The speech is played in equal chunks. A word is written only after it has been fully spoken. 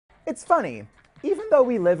It's funny. Even though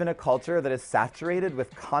we live in a culture that is saturated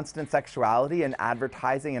with constant sexuality in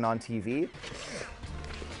advertising and on TV,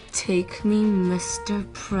 Take me,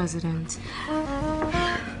 Mr. President.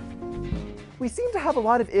 we seem to have a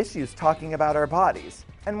lot of issues talking about our bodies,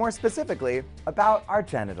 and more specifically, about our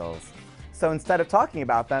genitals. So instead of talking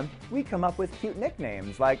about them, we come up with cute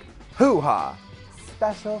nicknames like Hooha,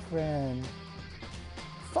 Special Friend,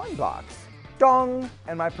 Funbox, Dong,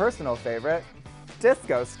 and my personal favorite,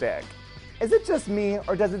 Disco Stick. Is it just me,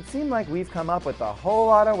 or does it seem like we've come up with a whole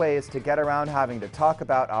lot of ways to get around having to talk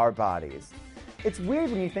about our bodies? It's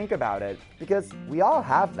weird when you think about it, because we all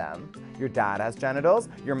have them. Your dad has genitals,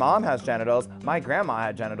 your mom has genitals, my grandma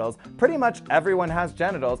had genitals, pretty much everyone has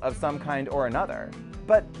genitals of some kind or another.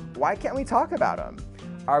 But why can't we talk about them?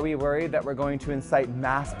 Are we worried that we're going to incite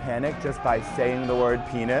mass panic just by saying the word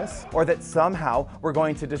penis? Or that somehow we're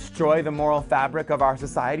going to destroy the moral fabric of our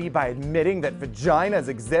society by admitting that vaginas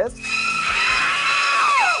exist?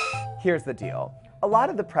 Here's the deal. A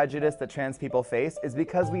lot of the prejudice that trans people face is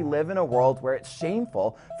because we live in a world where it's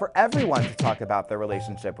shameful for everyone to talk about their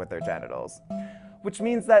relationship with their genitals. Which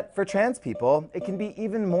means that for trans people, it can be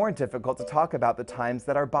even more difficult to talk about the times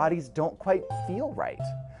that our bodies don't quite feel right.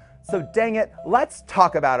 So dang it, let's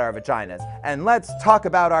talk about our vaginas, and let's talk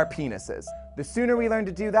about our penises. The sooner we learn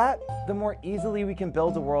to do that, the more easily we can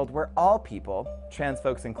build a world where all people, trans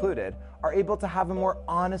folks included, are able to have a more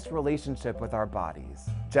honest relationship with our bodies.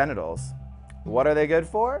 Genitals. What are they good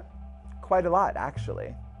for? Quite a lot,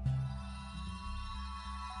 actually.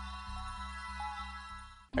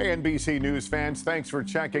 Hey, NBC News fans, thanks for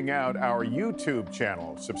checking out our YouTube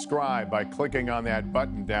channel. Subscribe by clicking on that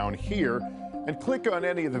button down here and click on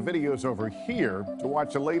any of the videos over here to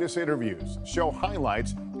watch the latest interviews, show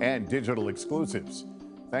highlights, and digital exclusives.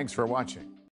 Thanks for watching.